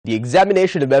The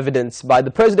examination of evidence by the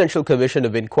Presidential Commission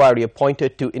of Inquiry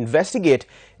appointed to investigate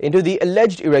into the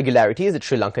alleged irregularities at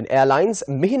Sri Lankan Airlines,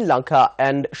 Lanka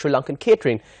and Sri Lankan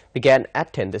Catering began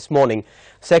at 10 this morning.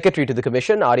 Secretary to the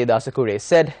Commission, Irregularities,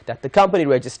 said that the company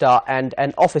registrar and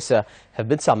an officer have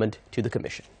been summoned to the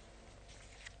Commission.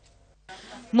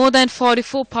 More than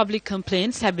 44 public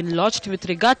complaints have been lodged with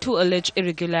regard to alleged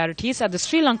irregularities at the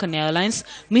Sri Lankan Airlines,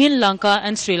 Lanka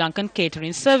and Sri Lankan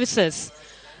Catering Services.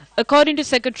 According to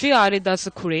Secretary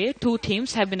Irregularities, 2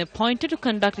 teams have been appointed to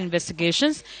conduct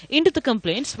investigations into the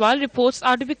complaints, while reports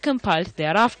are to be compiled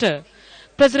thereafter.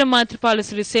 President Maithripala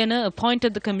Sirisena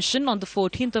appointed the commission on the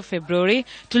 14th of February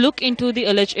to look into the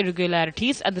alleged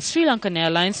irregularities at the Sri Lankan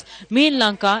Airlines,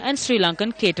 Lanka and Sri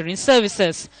Lankan Catering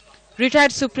Services.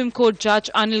 Retired Supreme Court Judge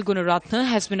Anil Gunaratne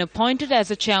has been appointed as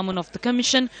the chairman of the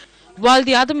commission, while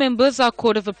the other members are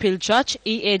Court of Appeal Judge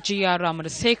E.A.G.R.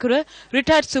 Ramarasekara,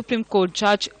 retired Supreme Court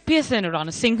Judge P.S.N.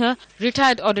 Ranasinghe,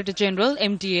 retired Auditor General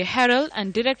M.D.A. Harrell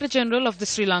and Director General of the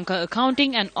Sri Lanka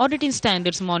Accounting and Auditing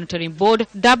Standards Monitoring Board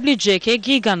W.J.K.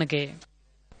 Giganage.